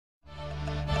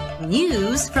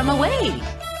News from away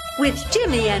with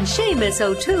Jimmy and Seamus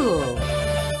O'Toole.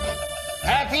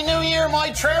 Happy New Year, my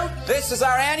trout. This is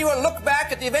our annual look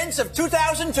back at the events of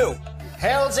 2002.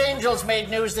 Hells Angels made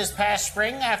news this past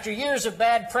spring. After years of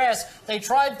bad press, they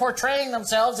tried portraying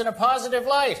themselves in a positive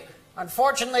light.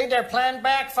 Unfortunately, their plan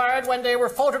backfired when they were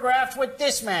photographed with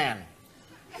this man,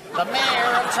 the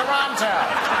mayor of Toronto.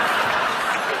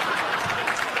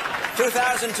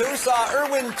 2002 saw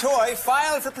Irwin Toy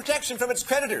filed for protection from its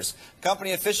creditors.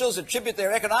 Company officials attribute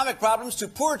their economic problems to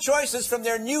poor choices from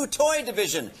their new toy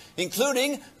division,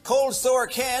 including Cold Sore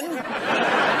Ken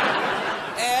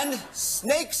and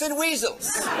Snakes and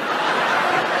Weasels.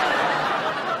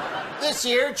 This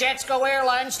year, Jetsco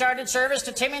Airlines started service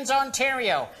to Timmins,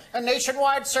 Ontario. A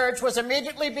nationwide search was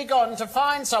immediately begun to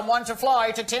find someone to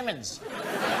fly to Timmins.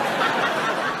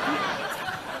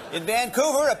 In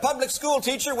Vancouver, a public school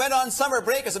teacher went on summer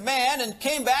break as a man and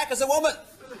came back as a woman.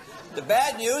 The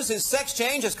bad news, his sex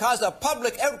change has caused a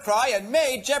public outcry and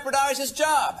may jeopardize his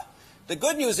job. The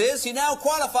good news is he now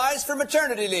qualifies for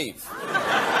maternity leave.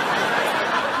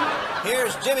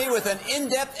 Here's Jimmy with an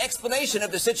in-depth explanation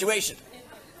of the situation.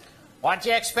 What do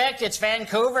you expect? It's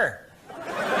Vancouver.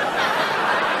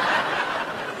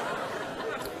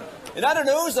 In other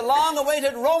news, the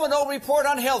long-awaited Romano report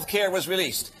on healthcare was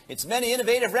released. Its many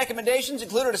innovative recommendations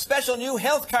included a special new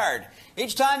health card.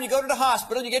 Each time you go to the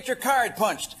hospital, you get your card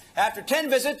punched. After 10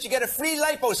 visits, you get a free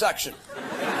liposuction.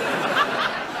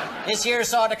 This year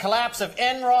saw the collapse of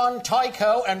Enron,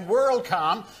 Tyco, and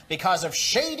WorldCom because of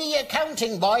shady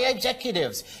accounting by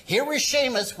executives. Here is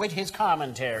Seamus with his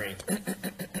commentary.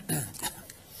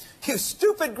 You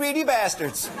stupid, greedy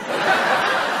bastards.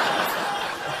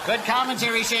 Good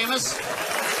commentary, Seamus.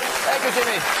 Thank you,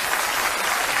 Jimmy.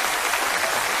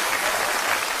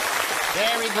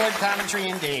 Very good commentary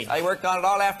indeed. I worked on it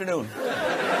all afternoon.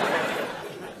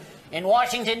 In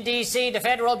Washington, D.C., the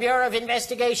Federal Bureau of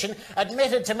Investigation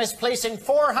admitted to misplacing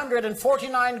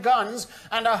 449 guns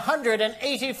and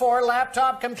 184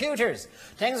 laptop computers.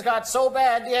 Things got so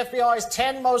bad, the FBI's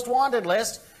 10 most wanted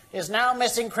list is now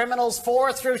missing criminals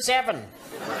 4 through 7.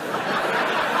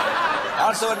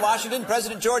 Also in Washington,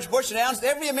 President George Bush announced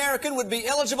every American would be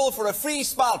eligible for a free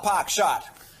smallpox shot.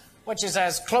 Which is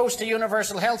as close to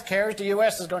universal health care as the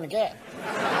U.S. is going to get.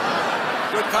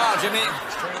 Good call, Jimmy.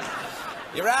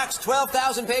 Iraq's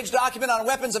 12,000-page document on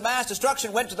weapons of mass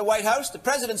destruction went to the White House. The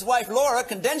president's wife, Laura,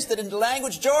 condensed it into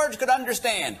language George could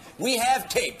understand. We have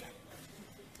tape.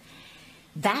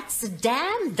 That's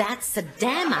Saddam, that's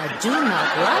Saddam. I do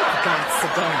not like that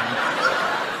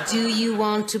Saddam. Do you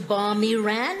want to bomb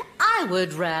Iran? I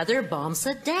would rather bomb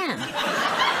Saddam.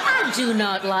 I do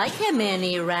not like him in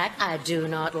Iraq. I do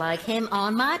not like him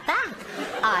on my back.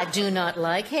 I do not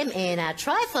like him in a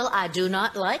trifle. I do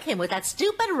not like him with that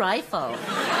stupid rifle.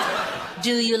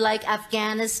 Do you like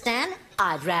Afghanistan?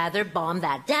 I'd rather bomb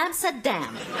that damn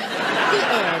Saddam. The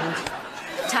end.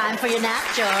 Time for your nap,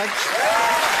 George.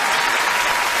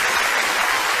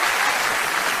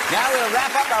 Now we'll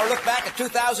wrap up our look back at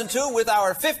 2002 with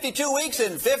our 52 weeks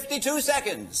in 52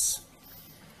 seconds.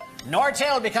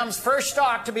 Nortel becomes first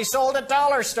stock to be sold at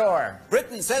dollar store.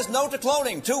 Britain says no to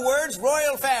cloning. 2 words,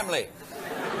 royal family.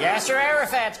 Yasser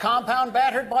Arafat's compound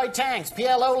battered by tanks.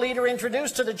 PLO leader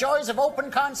introduced to the joys of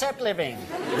open concept living.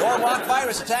 Norwalk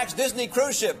virus attacks Disney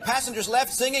cruise ship. Passengers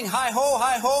left singing, hi-ho,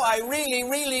 hi-ho, I really,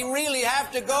 really, really have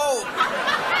to go.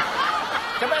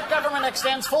 Quebec government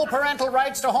extends full parental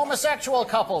rights to homosexual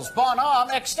couples.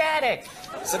 Bonhomme ecstatic.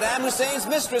 Saddam Hussein's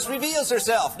mistress reveals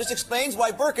herself. This explains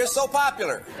why burqa's so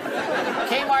popular.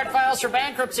 Kmart files for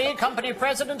bankruptcy. Company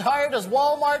president hired as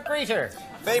Walmart greeter.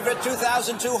 Favorite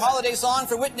 2002 holiday song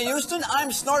for Whitney Houston?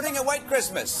 I'm Snorting a White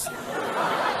Christmas.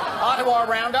 Ottawa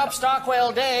Roundup,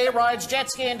 Stockwell Day, rides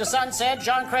jet ski into sunset.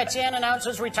 Jean Chrétien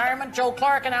announces retirement. Joe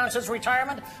Clark announces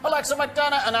retirement. Alexa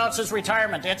McDonough announces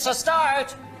retirement. It's a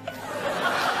start.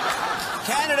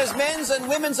 Canada's men's and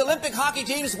women's Olympic hockey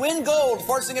teams win gold,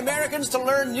 forcing Americans to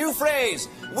learn new phrase.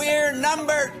 We're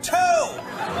number 2. And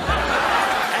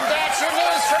that's your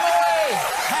news from away.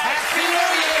 Happy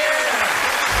New Year!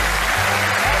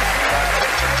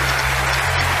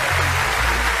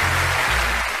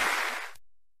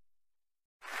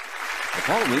 The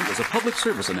following is a public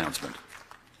service announcement.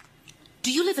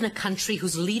 Do you live in a country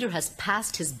whose leader has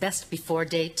passed his best before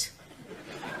date?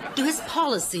 Do his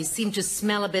policies seem to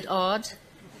smell a bit odd?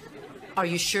 Are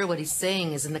you sure what he's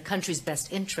saying is in the country's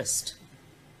best interest?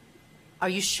 Are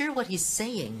you sure what he's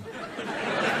saying?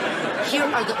 Here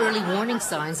are the early warning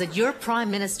signs that your Prime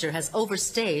Minister has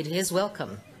overstayed his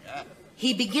welcome.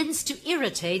 He begins to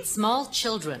irritate small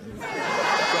children.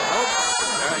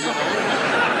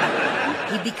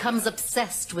 He becomes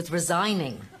obsessed with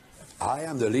resigning. I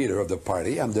am the leader of the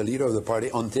party. I'm the leader of the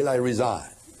party until I resign.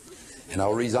 And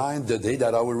I'll resign the day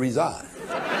that I will resign.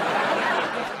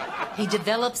 He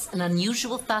develops an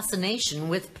unusual fascination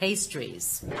with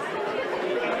pastries.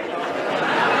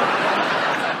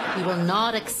 He will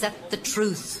not accept the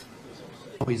truth.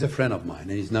 Oh, he's a friend of mine,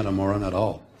 and he's not a moron at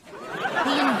all.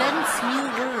 He invents new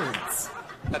words.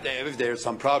 If there's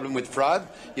some problem with fraud,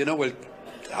 we'll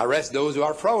arrest those who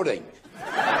are frauding.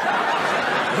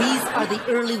 These are the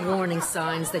early warning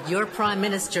signs that your Prime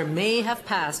Minister may have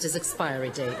passed his expiry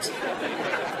date.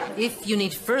 If you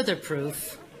need further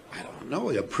proof... I don't know.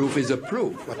 A proof is a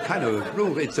proof. What kind of a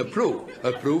proof? It's a proof.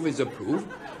 A proof is a proof.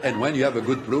 And when you have a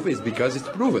good proof, it's because it's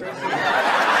proven.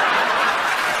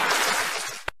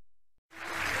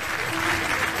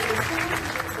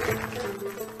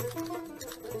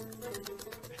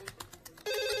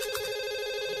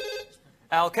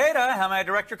 Al-Qaeda, how may I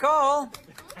direct your call?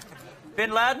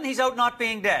 Bin Laden, he's out not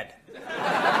being dead.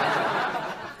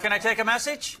 Can I take a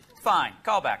message? Fine,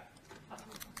 call back.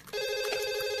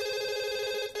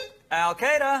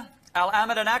 Al-Qaeda,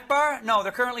 Al-Ahmed and Akbar? No,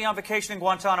 they're currently on vacation in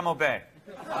Guantanamo Bay.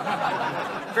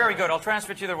 Very good, I'll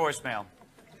transfer to their voicemail.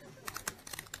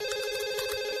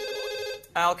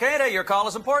 Al-Qaeda, your call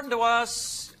is important to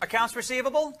us. Accounts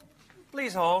receivable?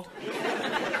 Please hold.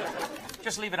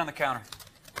 Just leave it on the counter.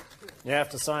 You have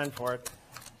to sign for it.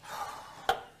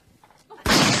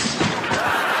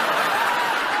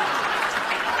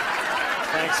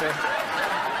 Thanks, sir.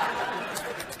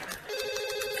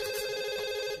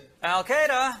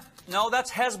 Al-Qaeda? No,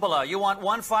 that's Hezbollah. You want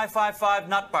 1555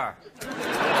 nut bar.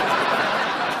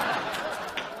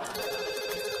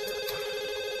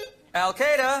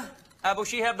 Al-Qaeda? Abu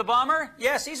Shihab the bomber?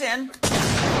 Yes, he's in.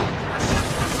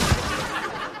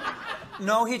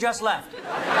 No, he just left.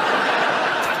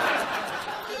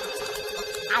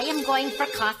 I am going for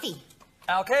coffee.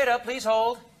 Al-Qaeda, please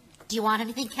hold. Do you want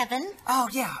anything, Kevin? Oh,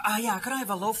 yeah. Could I have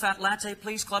a low-fat latte,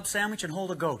 please? Club sandwich and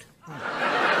hold a goat.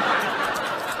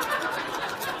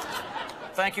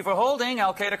 Thank you for holding.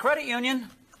 Al-Qaeda Credit Union.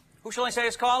 Who shall I say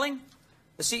is calling?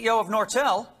 The CEO of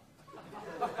Nortel.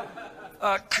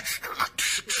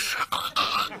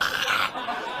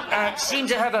 Seem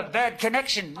to have a bad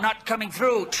connection, not coming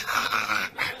through.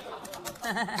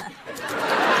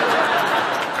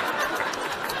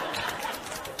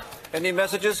 Any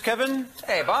messages, Kevin?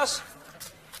 Hey, boss.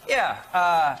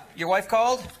 Yeah, your wife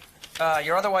called.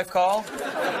 Your other wife called.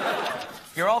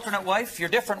 Your alternate wife, your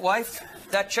different wife.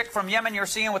 That chick from Yemen you're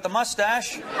seeing with the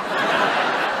mustache. The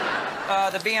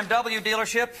BMW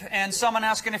dealership, and someone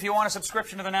asking if you want a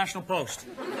subscription to the National Post.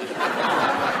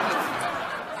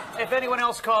 If anyone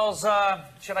else calls,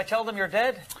 should I tell them you're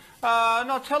dead?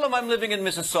 No, tell them I'm living in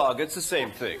Mississauga. It's the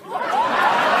same thing.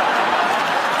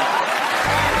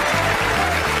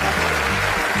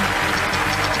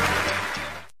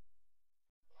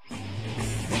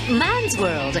 Man's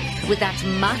World with that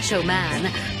macho man,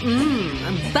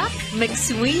 Buck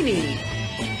McSweeney.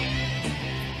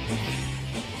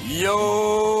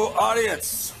 Yo,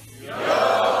 audience. Yo.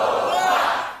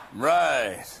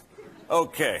 Right.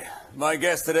 Okay. My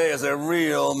guest today is a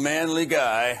real manly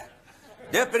guy,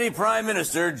 Deputy Prime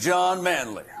Minister John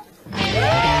Manley.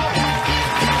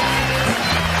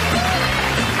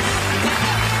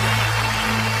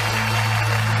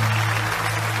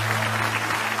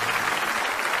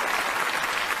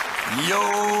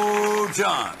 Yo,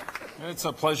 John. It's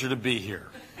a pleasure to be here.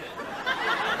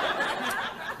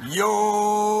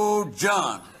 Yo,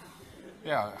 John.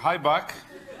 Yeah, hi, Buck.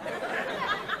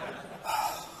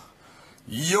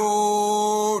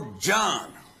 Yo,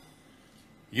 John.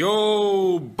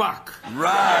 Yo, Buck.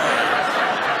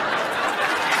 Right.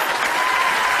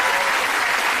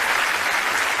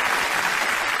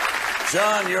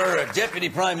 John, you're a deputy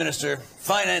prime minister,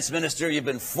 finance minister, you've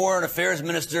been foreign affairs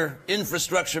minister,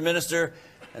 infrastructure minister,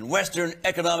 and Western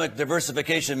economic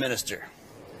diversification minister.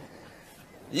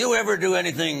 You ever do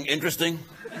anything interesting?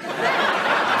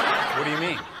 What do you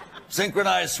mean?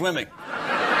 Synchronized swimming.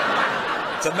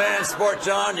 It's a man's sport,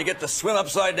 John. You get to swim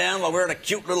upside down while wearing a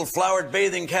cute little flowered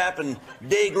bathing cap and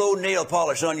day-glow nail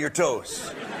polish on your toes.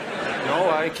 No,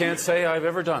 I can't say I've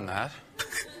ever done that.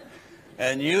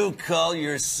 And you call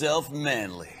yourself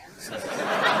manly.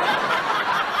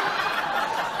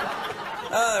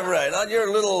 All right, on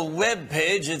your little web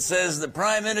page, it says the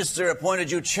Prime Minister appointed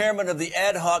you chairman of the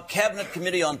Ad Hoc Cabinet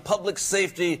Committee on Public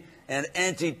Safety and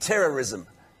Anti-Terrorism.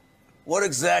 What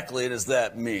exactly does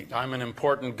that mean? I'm an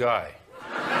important guy.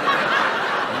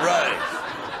 Right.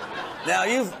 Now,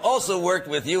 you've also worked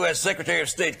with U.S. Secretary of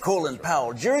State Colin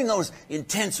Powell. During those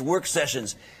intense work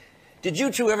sessions, Did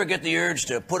you two ever get the urge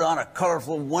to put on a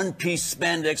colorful one-piece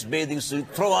spandex bathing suit,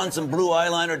 throw on some blue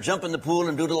eyeliner, jump in the pool,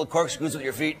 and do little corkscrews with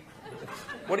your feet?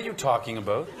 What are you talking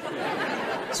about?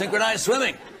 Synchronized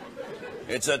swimming.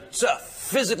 It's a tough,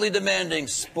 physically demanding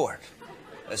sport,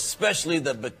 especially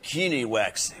the bikini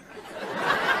waxing.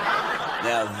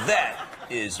 Now that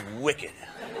is wicked.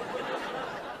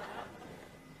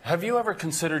 Have you ever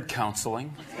considered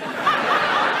counseling?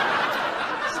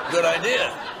 Good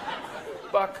idea.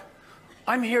 Buck,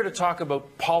 I'm here to talk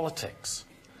about politics.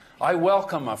 I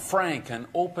welcome a frank and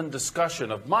open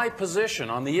discussion of my position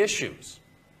on the issues.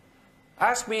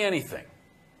 Ask me anything.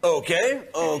 Okay,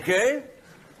 okay.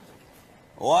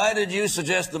 Why did you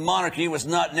suggest the monarchy was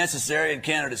not necessary in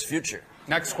Canada's future?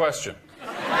 Next question.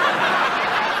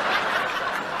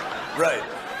 Right.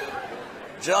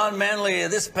 John Manley,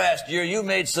 this past year you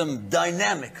made some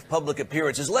dynamic public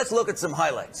appearances. Let's look at some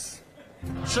highlights.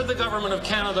 Should the government of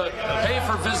Canada pay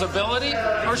for visibility,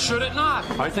 or should it not?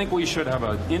 I think we should have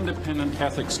an independent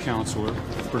ethics counselor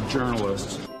for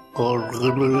journalists.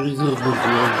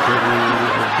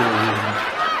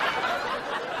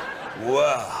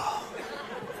 Wow.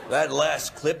 That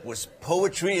last clip was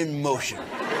poetry in motion.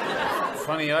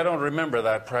 Funny, I don't remember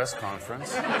that press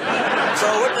conference. So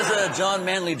what does John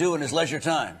Manley do in his leisure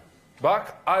time?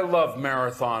 Buck, I love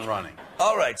marathon running.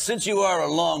 All right, since you are a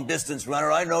long-distance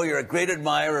runner, I know you're a great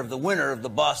admirer of the winner of the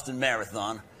Boston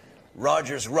Marathon,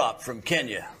 Rogers Rupp from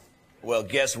Kenya. Well,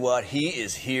 guess what? He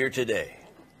is here today.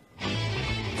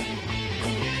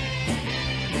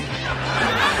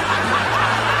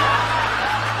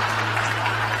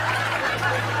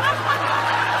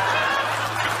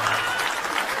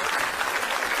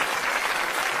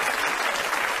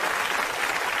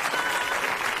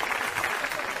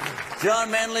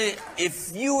 John Manley,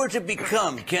 if you were to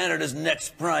become Canada's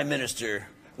next Prime Minister,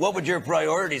 what would your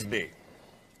priorities be?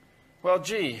 Well,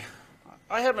 gee,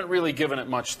 I haven't really given it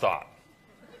much thought.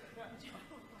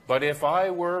 But if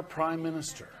I were Prime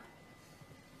Minister,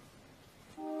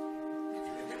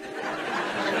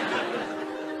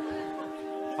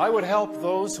 I would help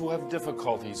those who have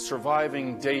difficulties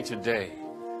surviving day to day,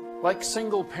 like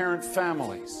single-parent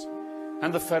families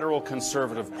and the federal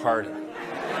Conservative Party.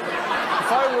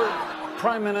 If I were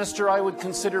Prime Minister, I would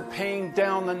consider paying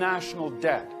down the national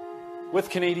debt with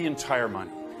Canadian Tire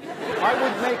money. I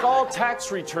would make all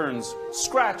tax returns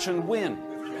scratch and win.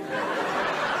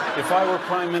 If I were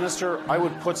Prime Minister, I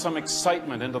would put some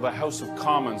excitement into the House of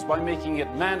Commons by making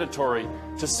it mandatory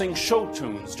to sing show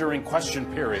tunes during question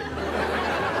period.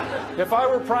 If I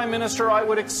were Prime Minister, I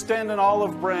would extend an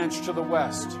olive branch to the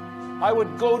West. I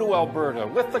would go to Alberta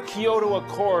with the Kyoto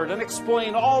Accord and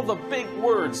explain all the big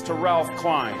words to Ralph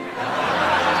Klein.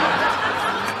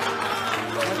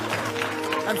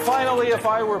 And finally, if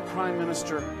I were Prime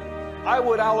Minister, I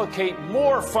would allocate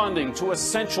more funding to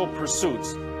essential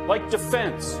pursuits like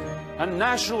defense and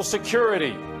national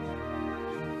security.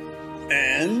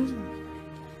 And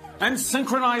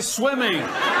synchronized swimming.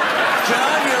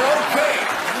 John, you're okay.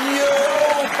 You're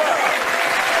okay.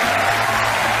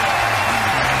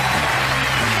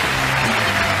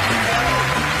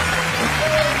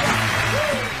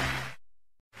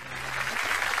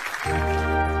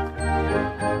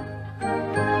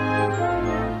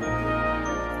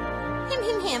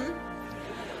 Him.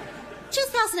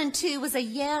 2002 was a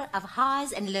year of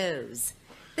highs and lows.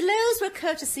 The lows were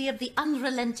courtesy of the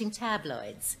unrelenting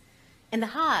tabloids, and the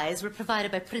highs were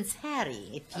provided by Prince Harry,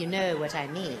 if you know what I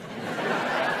mean.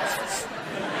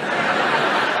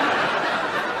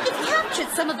 It captured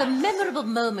some of the memorable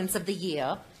moments of the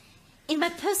year in my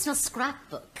personal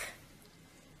scrapbook,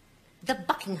 The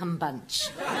Buckingham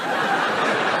Bunch.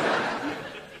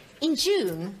 In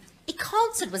June, a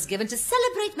concert was given to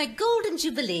celebrate my golden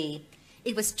jubilee.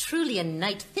 It was truly a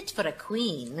night fit for a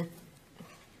queen.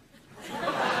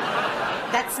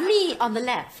 That's me on the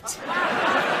left.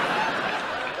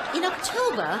 In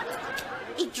October,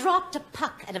 he dropped a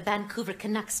puck at a Vancouver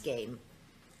Canucks game.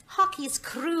 Hockey is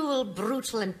cruel,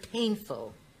 brutal, and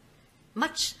painful,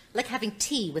 much like having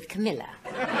tea with Camilla.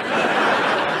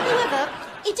 However,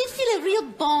 he did feel a real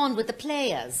bond with the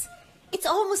players. It's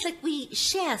almost like we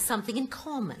share something in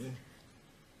common.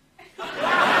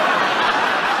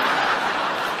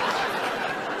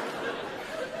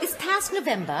 This past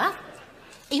November,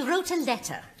 he wrote a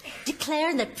letter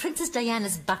declaring that Princess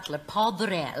Diana's butler, Paul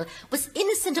Burrell, was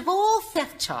innocent of all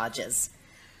theft charges.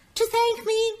 To thank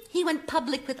me, he went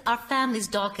public with our family's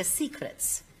darkest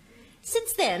secrets.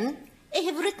 Since then, I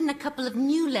have written a couple of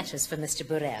new letters for Mr.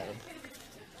 Burrell.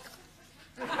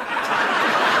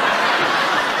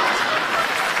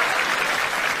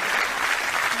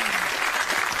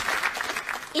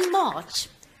 In March,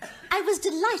 I was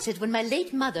delighted when my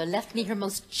late mother left me her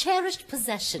most cherished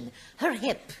possession, her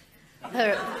hip.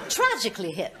 Her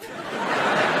tragically hip.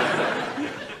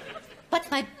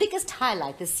 But my biggest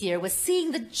highlight this year was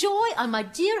seeing the joy on my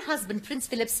dear husband, Prince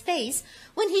Philip's face,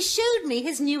 when he showed me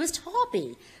his newest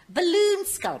hobby, balloon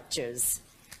sculptures.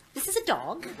 This is a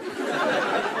dog.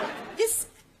 This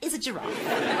is a giraffe.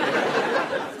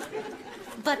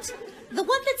 But the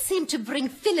one that seemed to bring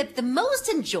Philip the most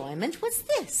enjoyment was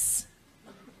this.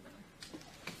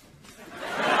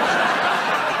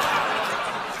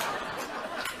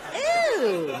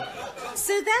 Oh,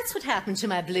 so that's what happened to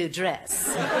my blue dress.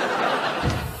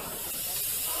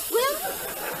 Well,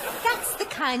 that's the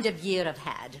kind of year I've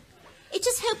had. I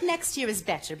just hope next year is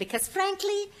better because,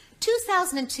 frankly,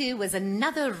 2002 was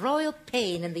another royal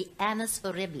pain in the annus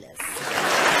horribilis.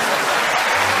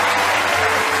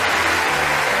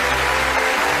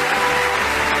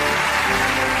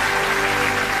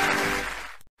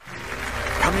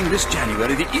 Coming this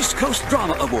January, the East Coast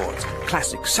Drama Awards.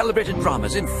 Classic, celebrated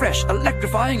dramas in fresh,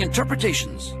 electrifying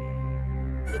interpretations.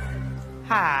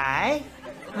 Hi,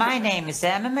 my name is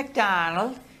Emma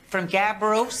MacDonald from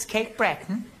Gabros, Cape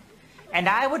Breton, and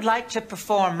I would like to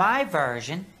perform my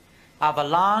version of A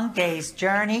Long Day's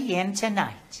Journey into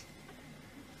Night.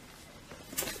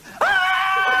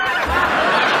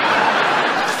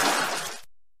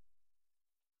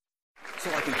 So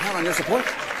I can count on your support?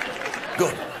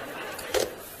 Good.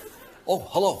 Oh,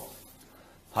 hello.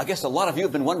 I guess a lot of you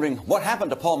have been wondering what happened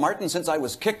to Paul Martin since I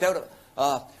was kicked out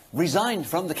resigned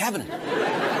from the cabinet.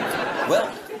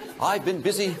 Well, I've been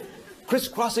busy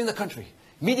crisscrossing the country,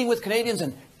 meeting with Canadians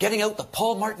and getting out the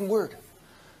Paul Martin word.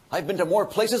 I've been to more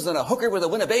places than a hooker with a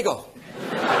Winnebago.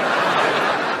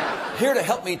 Here to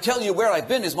help me tell you where I've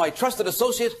been is my trusted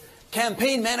associate,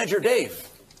 campaign manager Dave.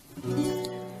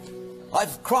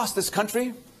 I've crossed this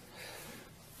country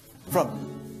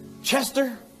from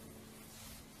Chester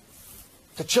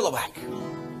to Chilliwack,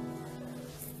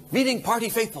 meeting party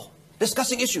faithful,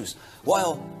 discussing issues,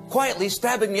 while quietly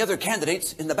stabbing the other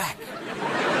candidates in the back.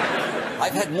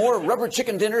 I've had more rubber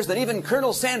chicken dinners than even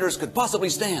Colonel Sanders could possibly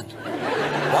stand.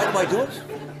 Why do I do it?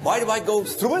 Why do I go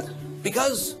through it?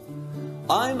 Because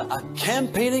I'm a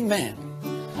campaigning man.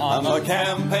 I'm a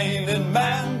campaigning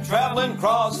man, traveling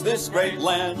across this great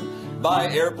land,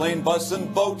 by airplane, bus,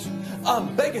 and boat.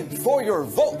 I'm begging for your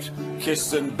vote,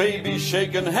 kissing babies,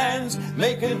 shaking hands,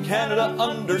 making Canada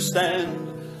understand.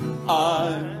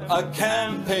 I'm a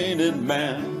campaigning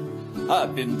man.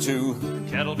 I've been to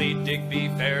Kettleby, Digby,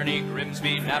 Fernie,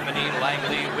 Grimsby, Napanee,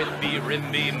 Langley, Whitby,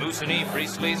 Rimby, Moosonee,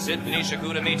 Priestley, Sydney,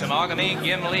 Chicoutimi, Temagami,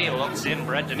 Gimli, Luxon,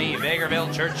 Bretonnie,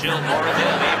 Vegreville, Churchill,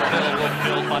 Moraville, Naperville,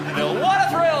 Woodville, Buttonville. What a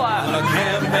thrill! I'm a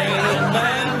campaigning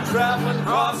man, traveling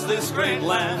across this great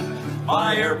land,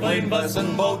 by airplane, bus,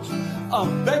 and boat.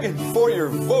 I'm begging for your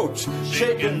vote,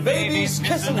 shaking babies,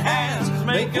 kissing hands,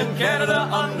 making Canada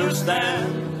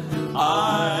understand.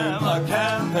 I'm a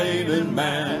campaigning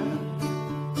man.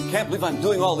 Can't believe I'm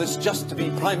doing all this just to be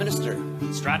Prime Minister.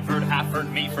 Stratford, Hafford,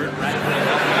 Meaford,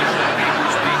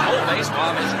 Radcliffe, Old Bay,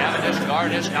 Squamish, Cavendish,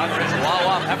 Gardish, Cottridge,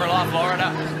 Wawa, Pepperlaw,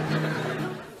 Florida.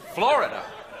 Florida?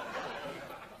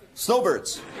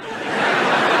 Snowbirds.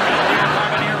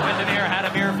 Carboneer, Windermere,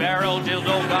 Hadamere, Barrel,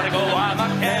 Dildo, gotta go. I'm a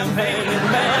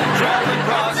Campaigning man, traveling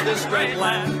across this great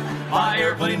land, by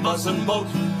airplane, bus, and boat.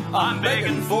 I'm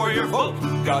begging for your vote.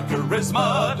 Got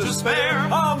charisma to spare.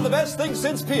 I'm the best thing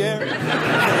since Pierre.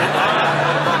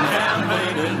 I'm a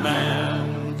campaigning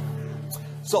man.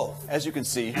 So, as you can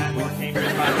see,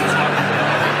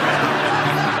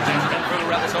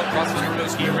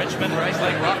 Richmond, Rice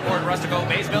Lake, Rockport, Rustico,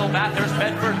 Maysville, Bathurst,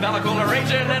 Bedford, Bellacoola,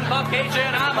 Region, and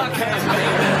Buckhagen. I'm a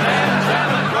campaigning man,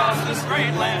 traveling across this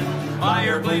great land, by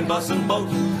airplane, bus, and boat.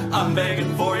 I'm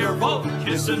begging for your vote,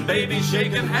 kissing babies,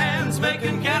 shaking hands,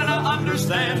 making Canada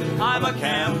understand. I'm a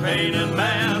campaigning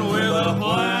man with a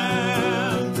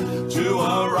plan to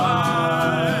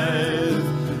arrive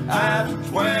at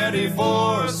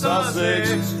 24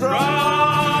 Sussex Drive.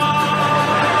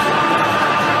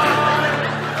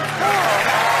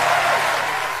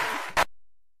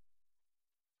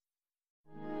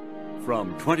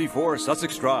 From 24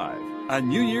 Sussex Drive, a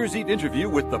New Year's Eve interview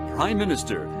with the Prime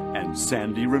Minister and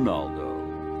Sandy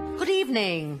Ronaldo. Good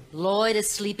evening. Lloyd is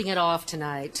sleeping it off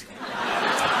tonight.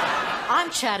 I'm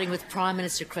chatting with Prime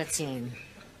Minister Chrétien.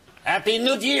 Happy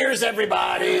New Year's,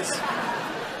 everybody.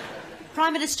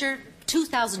 Prime Minister,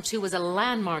 2002 was a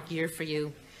landmark year for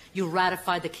you. You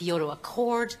ratified the Kyoto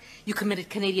Accord, you committed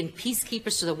Canadian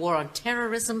peacekeepers to the war on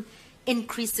terrorism,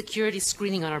 increased security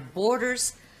screening on our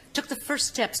borders, took the first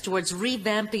steps towards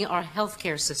revamping our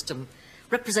healthcare system,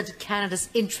 represented Canada's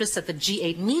interests at the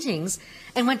G8 meetings,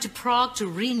 and went to Prague to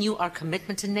renew our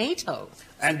commitment to NATO.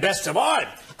 And best of all,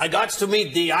 I got to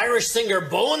meet the Irish singer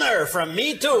Boner from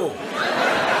Me Too.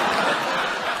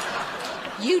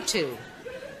 You too.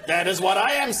 That is what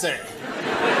I am saying.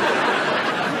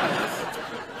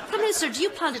 Prime Minister, do you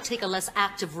plan to take a less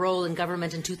active role in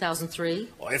government in 2003?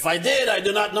 Well, if I did, I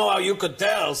do not know how you could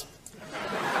tell. So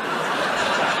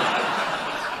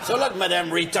look, Madame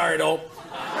Retardo,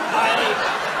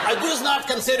 I do not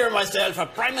consider myself a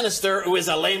Prime Minister who is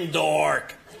a lame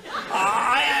dork.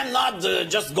 I am not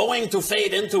just going to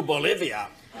fade into Bolivia.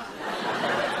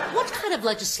 What kind of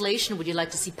legislation would you like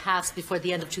to see passed before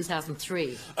the end of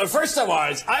 2003? First of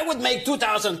all, I would make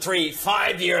 2003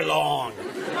 5-year long.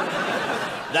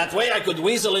 That way I could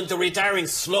weasel into retiring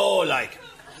slow-like.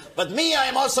 But me, I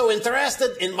am also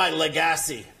interested in my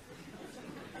legacy.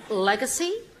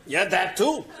 Legacy? Yeah, that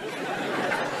too.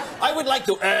 I would like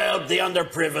to help the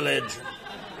underprivileged.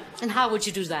 And how would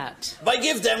you do that? By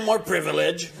give them more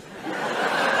privilege.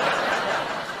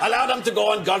 Allow them to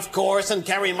go on golf course and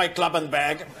carry my club and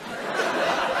bag.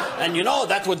 And you know,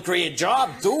 that would create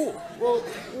job too. Well,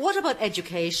 what about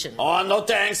education? Oh, no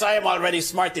thanks. I am already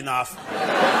smart enough.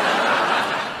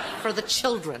 For the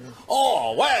children.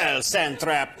 Oh, well,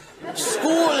 Sandtrap.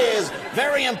 School is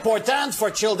very important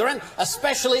for children,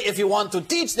 especially if you want to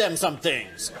teach them some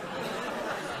things.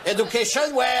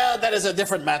 Education, well, that is a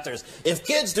different matter. If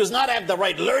kids do not have the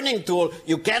right learning tool,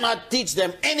 you cannot teach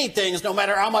them anything, no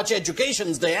matter how much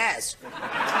education they ask.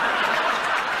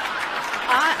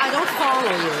 I don't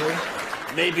follow you.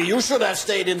 Maybe you should have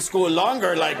stayed in school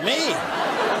longer like me.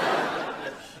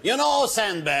 You know,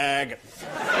 Sandbag,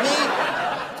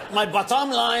 my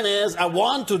bottom line is I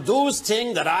want to do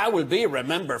things that I will be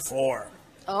remembered for.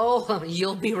 Oh,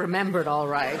 you'll be remembered all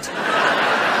right.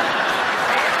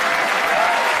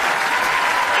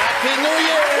 Happy New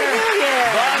Year! Happy New Year!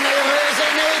 Bonne heureuse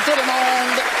année tout le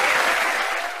monde!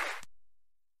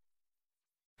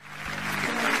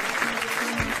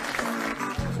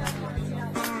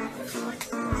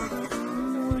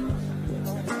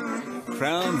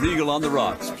 Crown Regal on the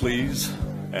rocks, please.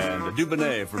 And a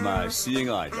Dubonnet for my seeing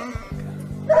eye dog.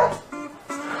 Well,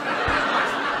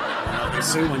 they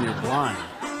say when you're blind,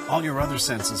 all your other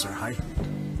senses are heightened.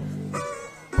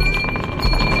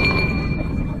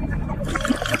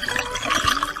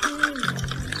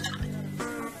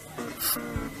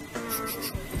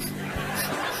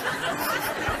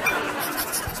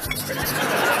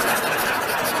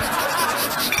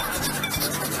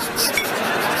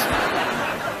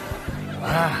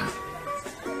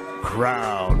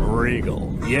 Crown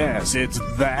Regal. Yes, it's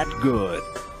that good.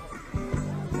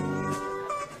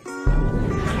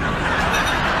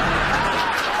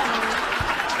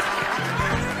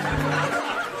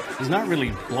 He's not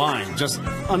really blind, just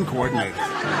uncoordinated.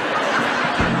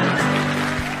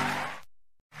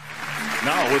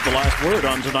 Now, with the last word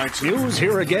on tonight's news,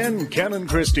 here again, Ken and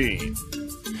Christine.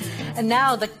 And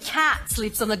now the cat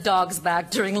sleeps on the dog's back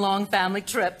during long family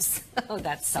trips. Oh,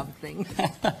 that's something.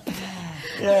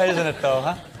 Yeah, isn't it though,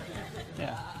 huh?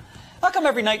 Yeah. How come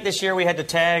every night this year we had to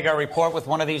tag our report with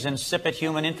one of these insipid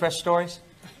human interest stories?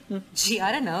 Gee,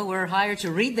 I don't know. We're hired to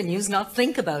read the news, not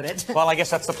think about it. Well, I guess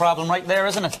that's the problem right there,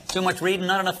 isn't it? Too much reading,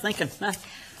 not enough thinking.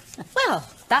 Well,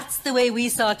 that's the way we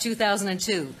saw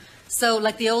 2002. So,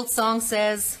 like the old song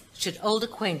says, should old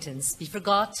acquaintance be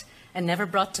forgot and never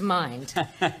brought to mind?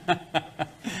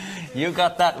 You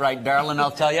got that right, darling,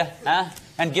 I'll tell you. Huh?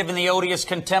 And given the odious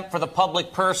contempt for the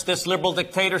public purse this liberal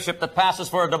dictatorship that passes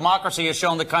for a democracy has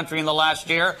shown the country in the last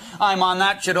year, I'm on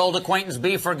that should old acquaintance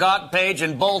be forgot page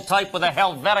in bold type with a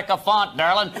Helvetica font,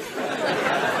 darling.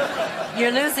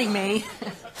 You're losing me.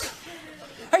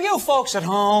 Are you folks at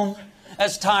home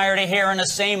as tired of hearing the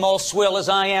same old swill as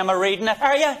I am reading it?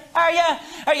 Are you?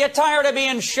 Are you tired of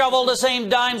being shoveled the same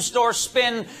dime store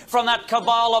spin from that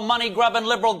cabal of money-grubbing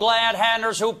liberal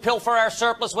glad-handers who pilfer our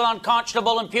surplus with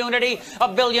unconscionable impunity?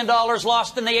 $1 billion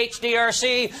lost in the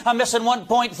HDRC, a missing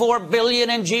 $1.4 billion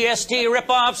in GST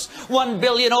rip-offs, $1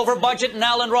 billion over budget in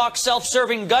Allen Rock's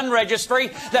self-serving gun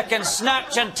registry that can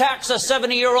snatch and tax a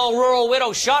 70-year-old rural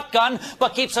widow shotgun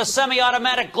but keeps a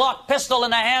semi-automatic Glock pistol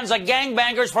in the hands of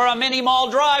gangbangers for a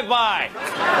mini-mall drive-by.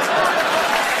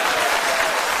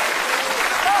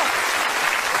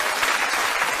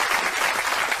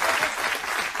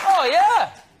 Oh, yeah.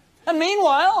 And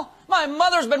meanwhile, my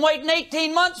mother's been waiting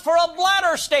 18 months for a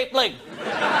bladder stapling.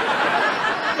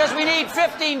 Because we need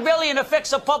 $15 billion to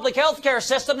fix a public health care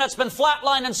system that's been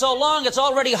flatlining so long it's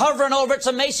already hovering over its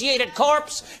emaciated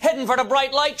corpse, heading for the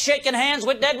bright light, shaking hands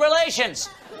with dead relations.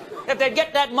 If they'd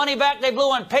get that money back they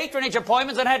blew on patronage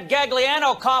appointments and had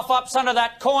Gagliano cough up some of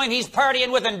that coin he's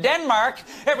partying with in Denmark,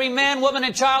 every man, woman,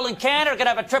 and child in Canada could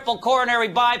have a triple coronary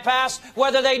bypass,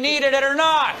 whether they needed it or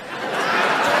not.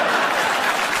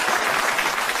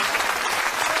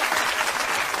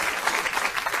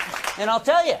 And I'll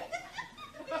tell you,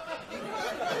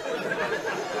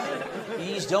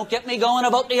 please don't get me going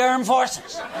about the armed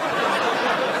forces.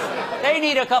 They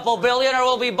need a couple billion or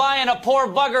we'll be buying a poor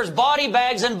bugger's body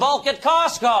bags in bulk at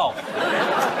Costco.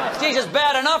 Jesus,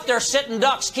 bad enough they're sitting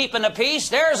ducks keeping the peace.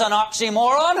 There's an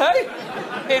oxymoron,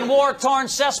 hey? In war-torn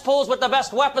cesspools with the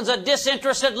best weapons a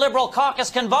disinterested liberal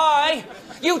caucus can buy.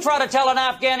 You try to tell an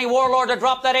Afghani warlord to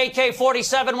drop that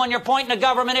AK-47 when you're pointing a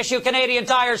government-issue Canadian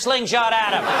Tire slingshot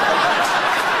at him.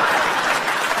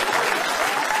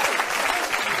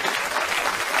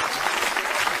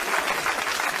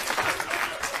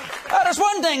 There's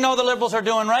one thing, though, the Liberals are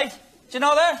doing right. Did you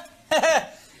know that?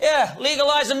 Yeah,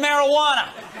 legalizing marijuana.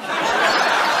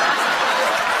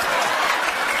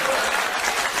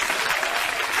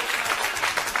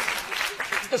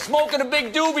 The smoking a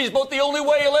big doobie's about the only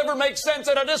way you'll ever make sense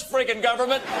out of this freaking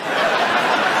government.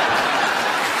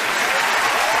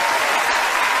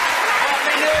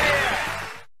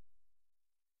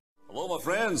 Hello, my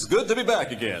friends. Good to be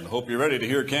back again. Hope you're ready to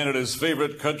hear Canada's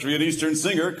favorite country and eastern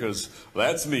singer, because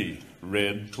that's me,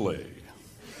 Red Clay.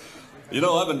 You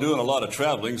know, I've been doing a lot of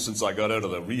traveling since I got out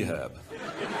of the rehab.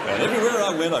 And everywhere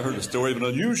I went, I heard a story of an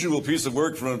unusual piece of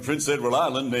work from Prince Edward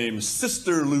Island named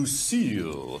Sister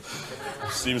Lucille.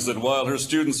 Seems that while her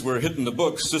students were hitting the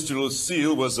books, Sister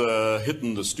Lucille was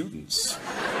hitting the students.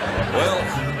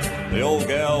 Well, the old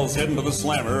gal's heading to the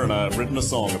slammer, and I've written a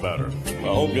song about her.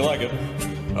 I hope you like it.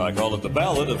 I call it the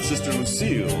Ballad of Sister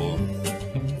Lucille.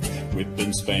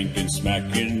 Whippin', spankin',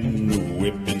 smackin',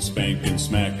 whippin', spankin',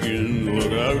 smackin'.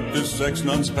 Look out, this sex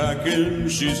nun's packin'.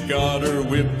 She's got her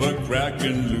whip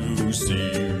a-crackin',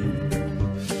 Lucille.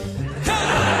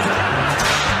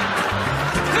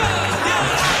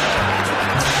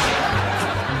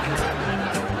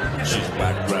 She's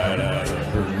whacked right out of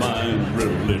her mind,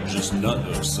 religious nut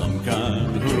of some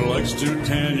kind, who likes to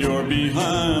tan your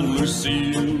behind,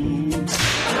 Lucille.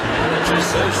 She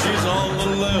says she's on the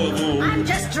level. I'm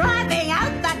just driving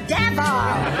out the devil.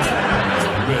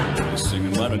 Red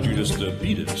singing, why don't you just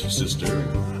beat it, sister?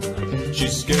 She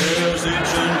scares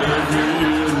each and every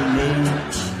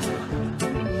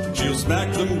inmate. She'll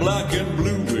smack them black and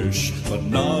bluish, but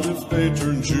not if they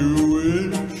turn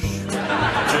Jewish.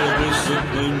 Jail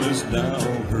discipline is now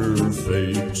her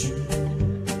fate.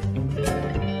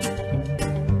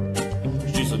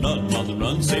 She's a nun on the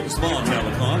run, Satan spawn,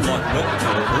 Malachon, locked up,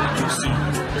 tell her to see.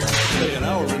 Stay an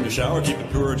hour in the shower, keep it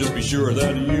pure, just be sure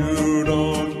that you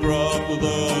don't drop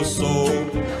the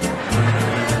soap.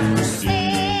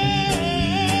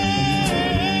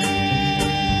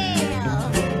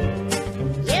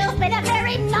 You've been a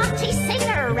very naughty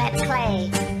singer, Red Clay.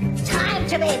 Time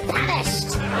to be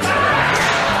punished.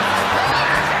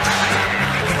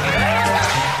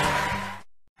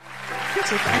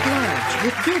 Critic at Large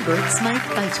with Gilbert's Mike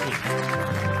Bitey.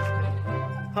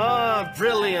 Ah,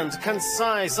 brilliant,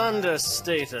 concise,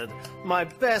 understated. My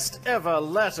best ever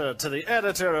letter to the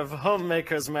editor of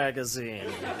Homemakers magazine.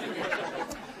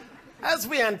 As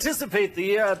we anticipate the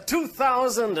year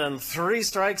 2003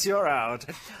 strikes you're out,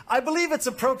 I believe it's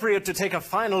appropriate to take a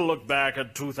final look back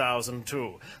at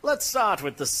 2002. Let's start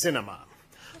with the cinema.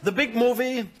 The big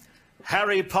movie,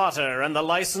 Harry Potter and the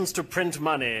License to Print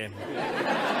Money.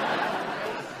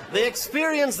 The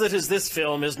experience that is this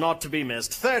film is not to be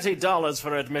missed. $30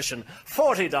 for admission,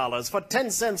 $40 for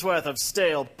 10 cents worth of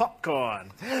stale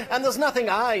popcorn. And there's nothing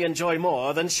I enjoy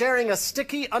more than sharing a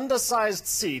sticky, undersized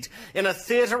seat in a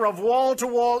theater of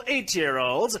wall-to-wall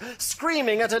 8-year-olds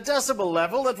screaming at a decibel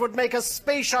level that would make a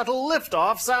space shuttle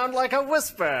liftoff sound like a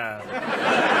whisper.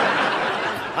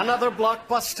 Another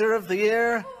blockbuster of the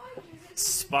year?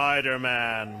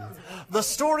 Spider-Man. The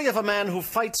story of a man who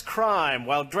fights crime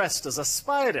while dressed as a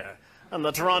spider. And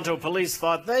the Toronto police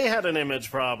thought they had an image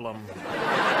problem.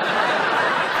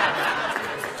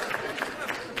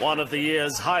 One of the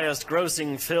year's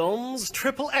highest-grossing films,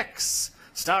 Triple X,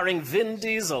 starring Vin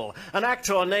Diesel, an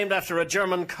actor named after a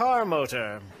German car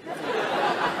motor.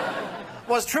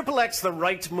 Was Triple X the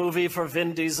right movie for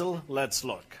Vin Diesel? Let's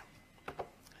look.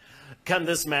 Can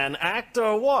this man act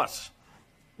or what?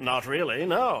 Not really,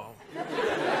 no.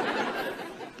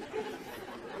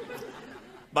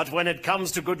 But when it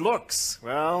comes to good looks,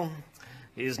 well,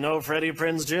 he's no Freddie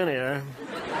Prinze Jr.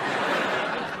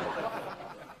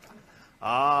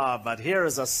 Ah, but here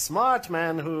is a smart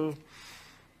man who...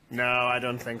 No, I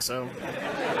don't think so.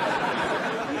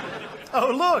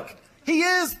 Oh, look! He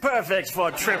is perfect for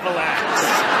triple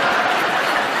acts.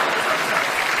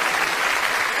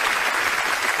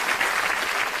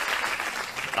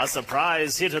 A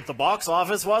surprise hit at the box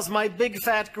office was My Big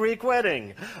Fat Greek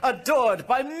Wedding, adored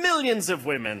by millions of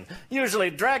women, usually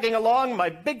dragging along my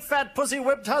big fat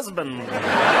pussy-whipped husband.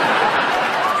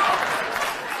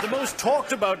 The most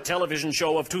talked about television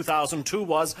show of 2002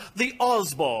 was The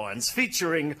Osbournes,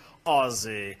 featuring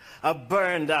Ozzy, a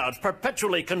burned-out,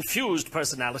 perpetually confused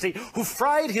personality who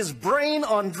fried his brain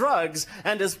on drugs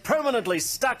and is permanently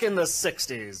stuck in the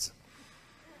 60s.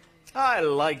 I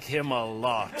like him a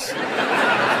lot.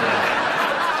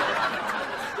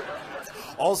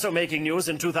 Also making news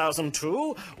in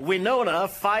 2002, Winona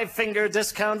Five-Finger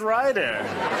Discount Rider.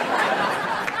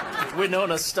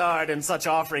 Winona starred in such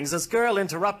offerings as Girl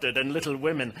Interrupted and Little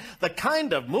Women, the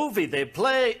kind of movie they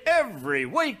play every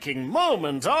waking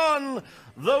moment on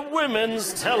the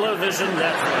Women's Television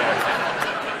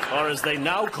Network. Or as they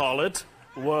now call it,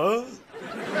 what?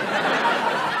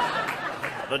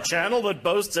 The channel that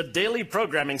boasts a daily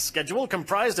programming schedule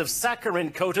comprised of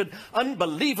saccharine-coated,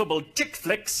 unbelievable chick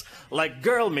flicks like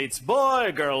Girl Meets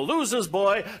Boy, Girl Loses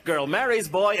Boy, Girl Marries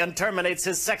Boy, and Terminates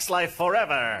His Sex Life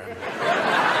Forever.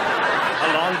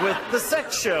 Along with The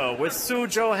Sex Show with Sue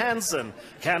Johansson,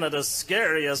 Canada's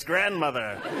scariest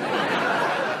grandmother.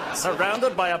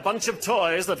 Surrounded by a bunch of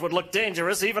toys that would look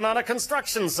dangerous even on a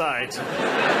construction site.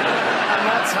 And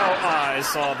that's how I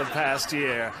saw the past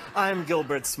year. I'm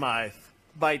Gilbert Smythe.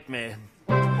 Bite me.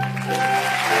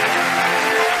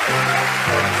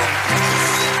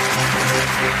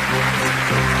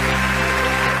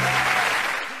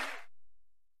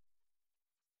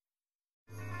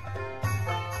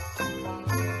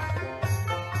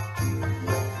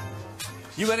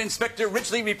 UN Inspector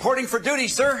Ridgely reporting for duty,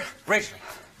 sir. Ridgely,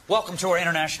 welcome to our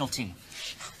international team.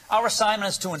 Our assignment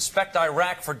is to inspect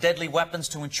Iraq for deadly weapons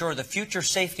to ensure the future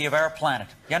safety of our planet.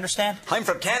 You understand? I'm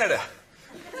from Canada.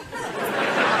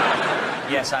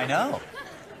 Yes, I know.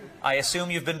 I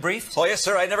assume you've been briefed? Oh, yes,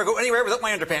 sir. I never go anywhere without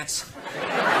my underpants.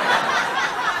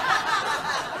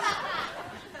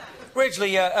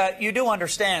 Ridgely, you do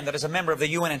understand that as a member of the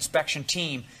UN inspection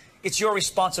team, it's your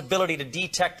responsibility to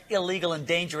detect illegal and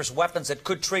dangerous weapons that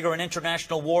could trigger an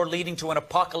international war leading to an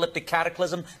apocalyptic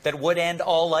cataclysm that would end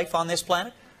all life on this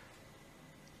planet?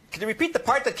 Can you repeat the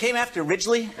part that came after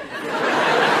Ridgely?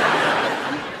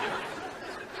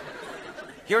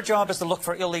 Your job is to look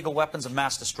for illegal weapons of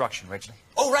mass destruction, Ridgely.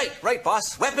 Oh, right,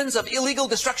 boss. Weapons of illegal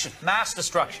destruction. Mass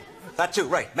destruction. That too,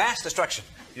 right. Mass destruction.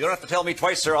 You don't have to tell me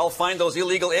twice, sir. I'll find those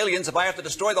illegal aliens if I have to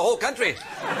destroy the whole country.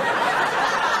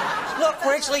 Look,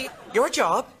 Ridgely, your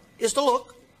job is to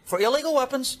look for illegal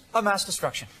weapons of mass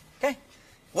destruction, okay?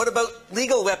 What about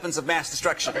legal weapons of mass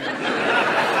destruction?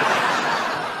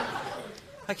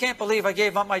 I can't believe I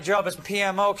gave up my job as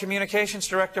PMO Communications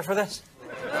Director for this.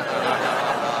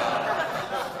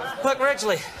 Look,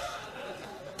 Ridgely,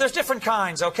 there's different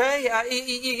kinds, okay?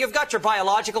 You've got your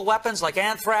biological weapons like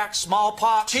anthrax,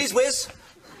 smallpox. Cheese whiz?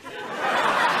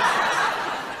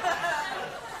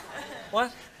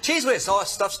 What? Cheese whiz. Oh,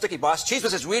 stuff's sticky, boss. Cheese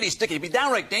whiz is really sticky. It'd be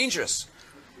downright dangerous.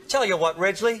 Tell you what,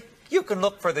 Ridgely, you can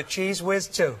look for the cheese whiz,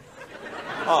 too.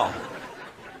 Oh.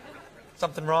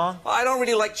 Something wrong? I don't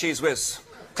really like cheese whiz.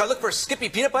 Can I look for Skippy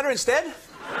peanut butter instead?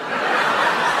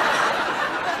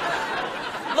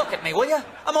 Look at me, will you?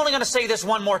 I'm only going to say this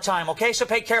one more time, okay? So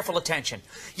pay careful attention.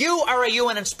 You are a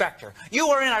UN inspector. You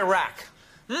are in Iraq.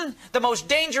 The most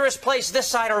dangerous place this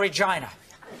side of Regina.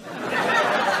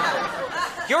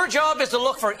 Your job is to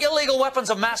look for illegal weapons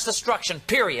of mass destruction,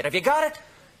 period. Have you got it?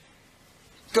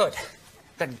 Good.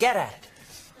 Then get at it.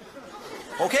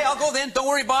 Okay, I'll go then. Don't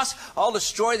worry, boss. I'll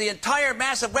destroy the entire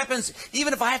mass of weapons,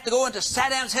 even if I have to go into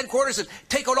Saddam's headquarters and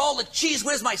take out all the cheese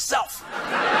whiz myself.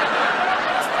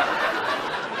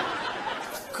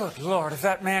 Good Lord, if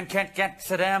that man can't get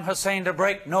Saddam Hussein to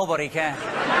break, nobody can.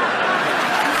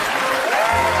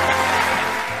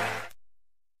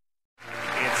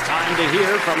 It's time to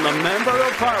hear from the Member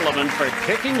of Parliament for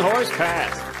Kicking Horse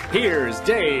Pass. Here's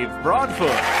Dave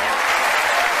Broadfoot.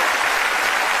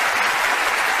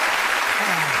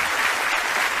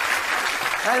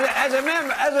 As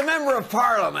a member of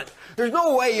Parliament, there's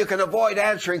no way you can avoid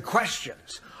answering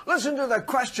questions. Listen to the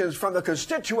questions from the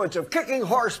constituents of Kicking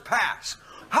Horse Pass.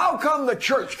 How come the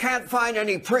church can't find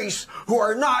any priests who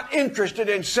are not interested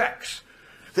in sex?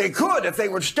 They could if they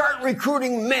would start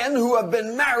recruiting men who have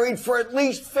been married for at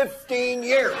least 15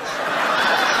 years.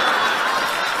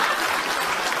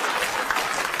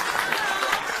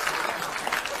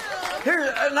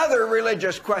 Here's another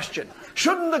religious question.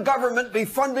 Shouldn't the government be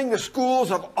funding the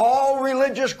schools of all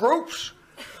religious groups?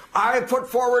 I put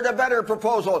forward a better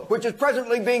proposal, which is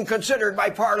presently being considered by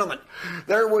Parliament.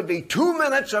 There would be 2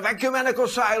 minutes of ecumenical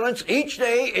silence each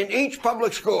day in each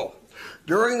public school.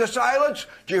 During the silence,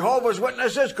 Jehovah's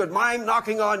Witnesses could mime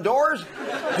knocking on doors,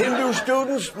 Hindu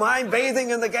students mime bathing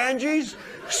in the Ganges,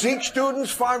 Sikh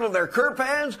students fondle their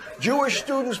kirpans, Jewish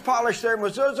students polish their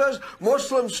mezuzahs,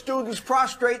 Muslim students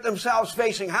prostrate themselves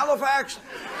facing Halifax,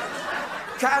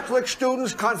 Catholic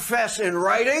students confess in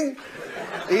writing,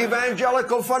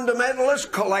 evangelical fundamentalists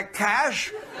collect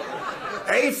cash,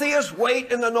 atheists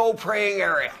wait in the no-praying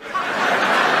area.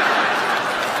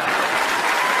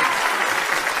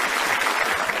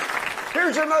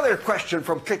 Here's another question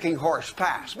from Kicking Horse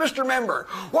Pass. Mr. Member,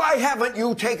 why haven't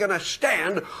you taken a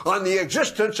stand on the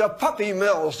existence of puppy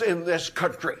mills in this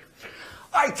country?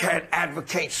 I can't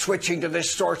advocate switching to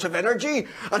this source of energy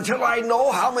until I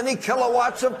know how many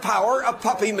kilowatts of power a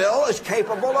puppy mill is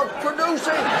capable of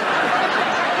producing.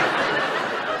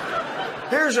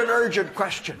 Here's an urgent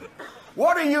question.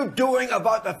 What are you doing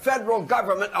about the federal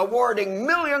government awarding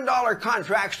million-dollar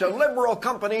contracts to liberal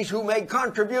companies who made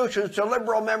contributions to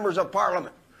liberal members of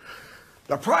Parliament?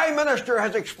 The Prime Minister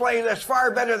has explained this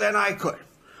far better than I could.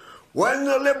 When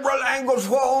the liberal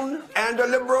Anglophone and the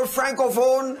liberal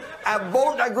Francophone have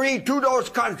both agreed to those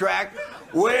contracts,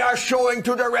 we are showing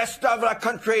to the rest of the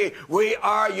country we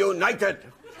are united,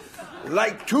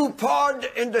 like two pod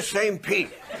in the same pea.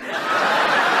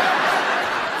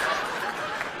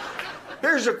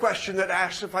 Here's a question that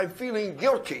asks if I'm feeling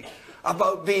guilty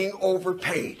about being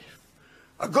overpaid.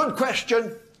 A good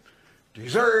question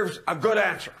deserves a good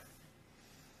answer.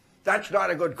 That's not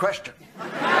a good question.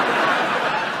 And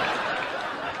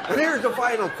here's the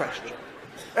final question.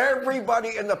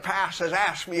 Everybody in the past has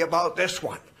asked me about this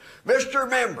one. Mr.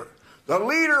 Member, the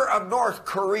leader of North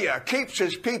Korea keeps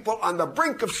his people on the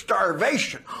brink of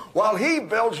starvation while he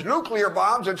builds nuclear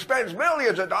bombs and spends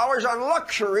millions of dollars on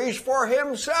luxuries for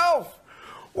himself.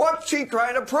 What's he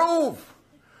trying to prove?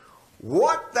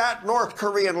 What that North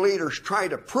Korean leader's trying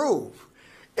to prove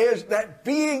is that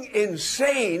being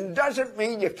insane doesn't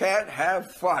mean you can't have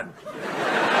fun.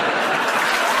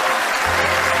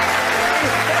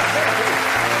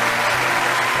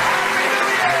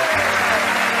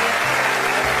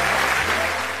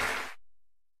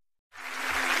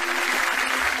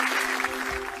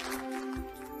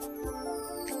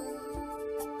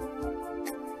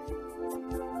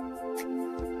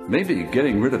 Maybe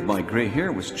getting rid of my gray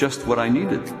hair was just what I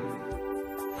needed.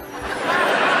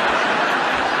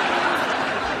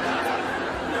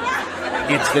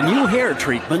 It's the new hair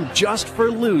treatment just for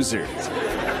losers.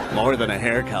 More than a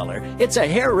hair color, it's a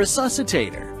hair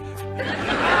resuscitator.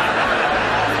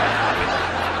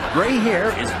 Gray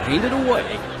hair is painted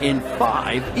away in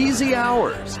 5 easy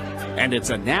hours. And it's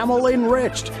enamel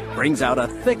enriched, brings out a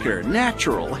thicker,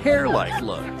 natural, hair-like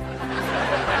look.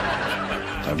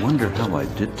 I wonder how I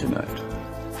did tonight.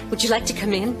 Would you like to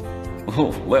come in?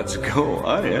 Oh, let's go.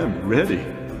 I am ready.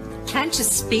 Can't you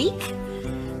speak?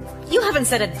 You haven't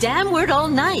said a damn word all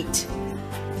night.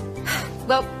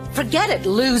 Well, forget it,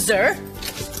 loser.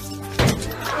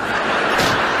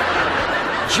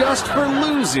 Just for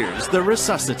losers, the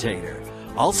resuscitator.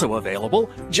 Also available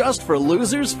just for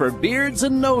losers for beards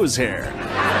and nose hair.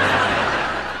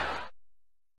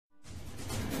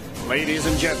 Ladies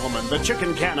and gentlemen, the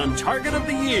Chicken Cannon Target of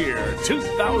the Year,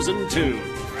 2002.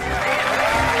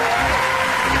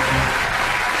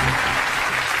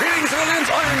 Greetings, civilians.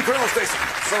 I'm Colonel Stacy.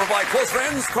 Some of my close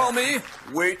friends call me,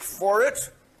 wait for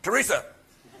it, Teresa.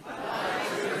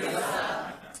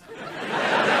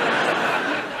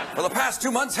 For the past 2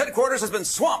 months, headquarters has been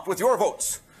swamped with your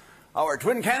votes. Our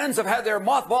twin cannons have had their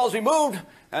mothballs removed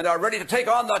and are ready to take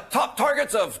on the top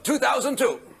targets of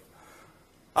 2002.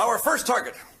 Our first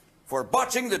target, for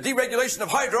botching the deregulation of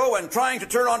hydro and trying to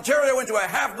turn Ontario into a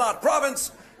have-not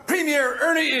province, Premier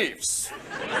Ernie Eves.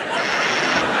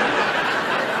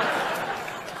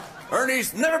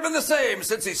 Ernie's never been the same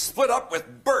since he split up with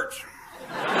Bert.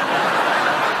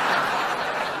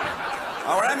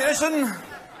 Our ammunition,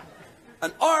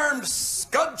 an armed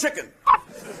scud chicken,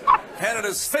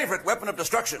 Canada's favorite weapon of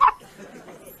destruction.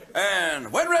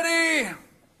 And when ready,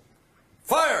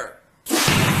 fire!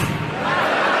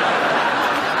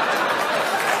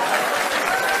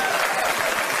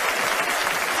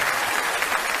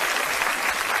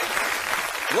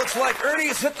 Looks like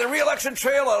Ernie's hit the re-election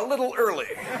trail a little early.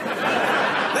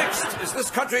 Next is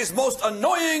this country's most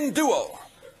annoying duo,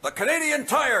 the Canadian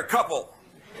Tire couple.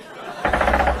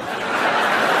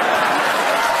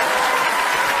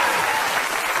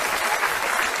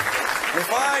 With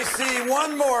If I see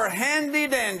one more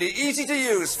handy-dandy,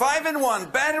 easy-to-use,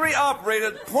 5-in-1,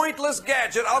 battery-operated, pointless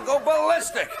gadget, I'll go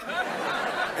ballistic.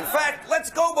 In fact, let's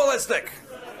go ballistic.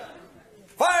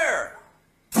 Fire!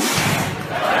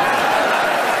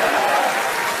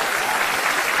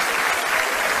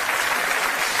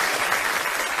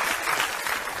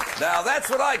 Now, that's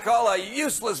what I call a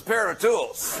useless pair of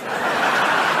tools.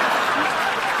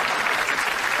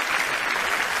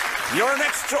 Your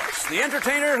next choice, the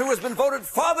entertainer who has been voted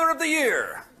Father of the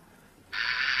Year,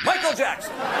 Michael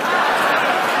Jackson.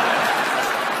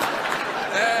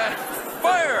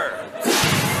 Fire!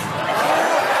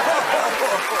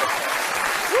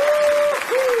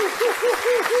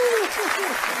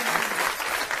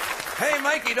 Hey,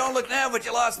 Mikey, don't look now, but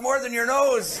you lost more than your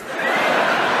nose.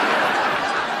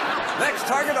 Next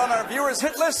target on our viewers'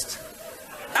 hit list,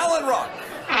 Alan Rock.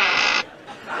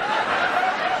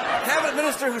 Cabinet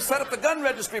minister who set up the gun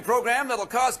registry program that'll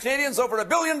cost Canadians over $1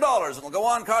 billion and will go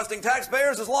on costing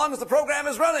taxpayers as long as the program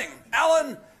is running.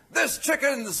 Alan, this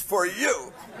chicken's for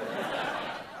you.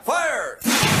 Fire!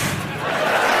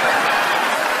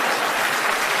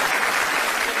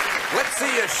 Let's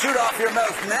see you shoot off your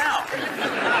mouth now.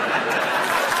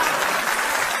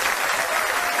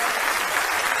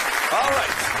 All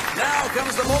right. Now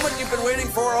comes the moment you've been waiting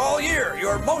for all year,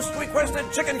 your most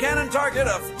requested chicken cannon target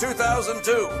of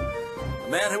 2002. A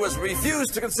man who has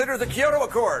refused to consider the Kyoto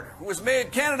Accord, who has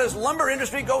made Canada's lumber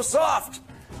industry go soft.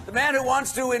 The man who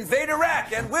wants to invade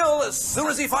Iraq and will as soon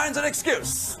as he finds an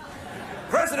excuse.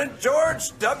 President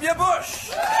George W.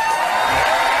 Bush.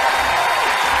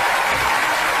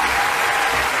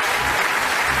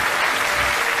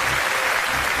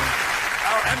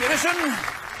 Our ammunition?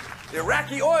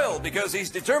 Iraqi oil, because he's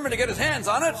determined to get his hands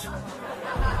on it.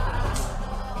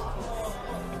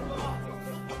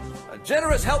 A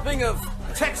generous helping of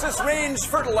Texas range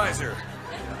fertilizer.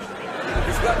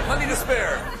 He's got plenty to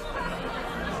spare.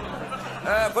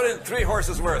 Put in 3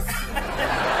 horses worth.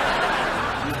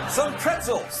 Some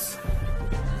pretzels.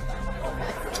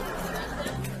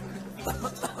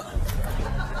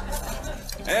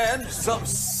 And some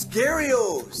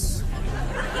Scarios.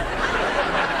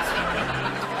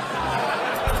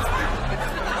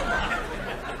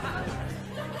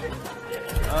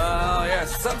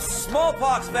 Yes, some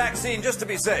smallpox vaccine just to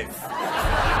be safe.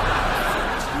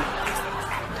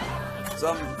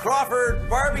 Some Crawford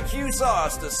barbecue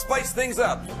sauce to spice things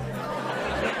up.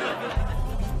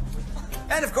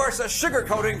 And of course, a sugar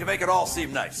coating to make it all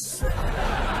seem nice.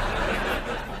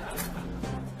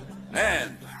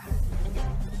 And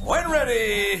when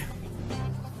ready,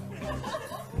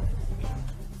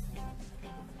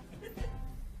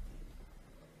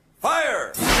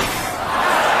 fire!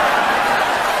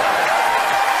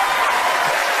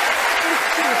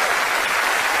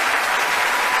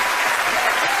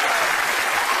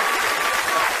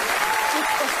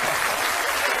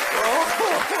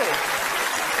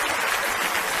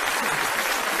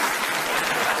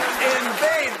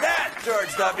 Invade that,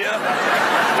 George W.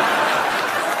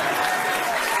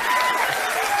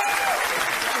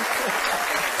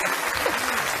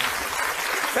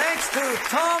 Thanks to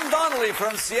Tom Donnelly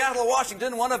from Seattle,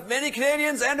 Washington, one of many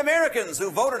Canadians and Americans who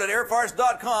voted at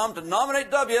airfarce.com to nominate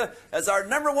W as our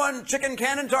 #1 chicken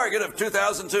cannon target of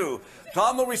 2002.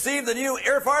 Tom will receive the new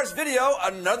Air Farce video,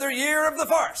 Another Year of the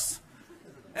Farce.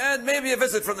 And maybe a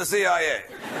visit from the CIA.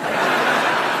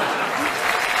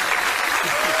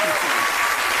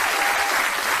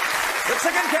 The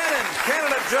chicken cannon.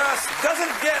 Canada just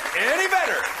doesn't get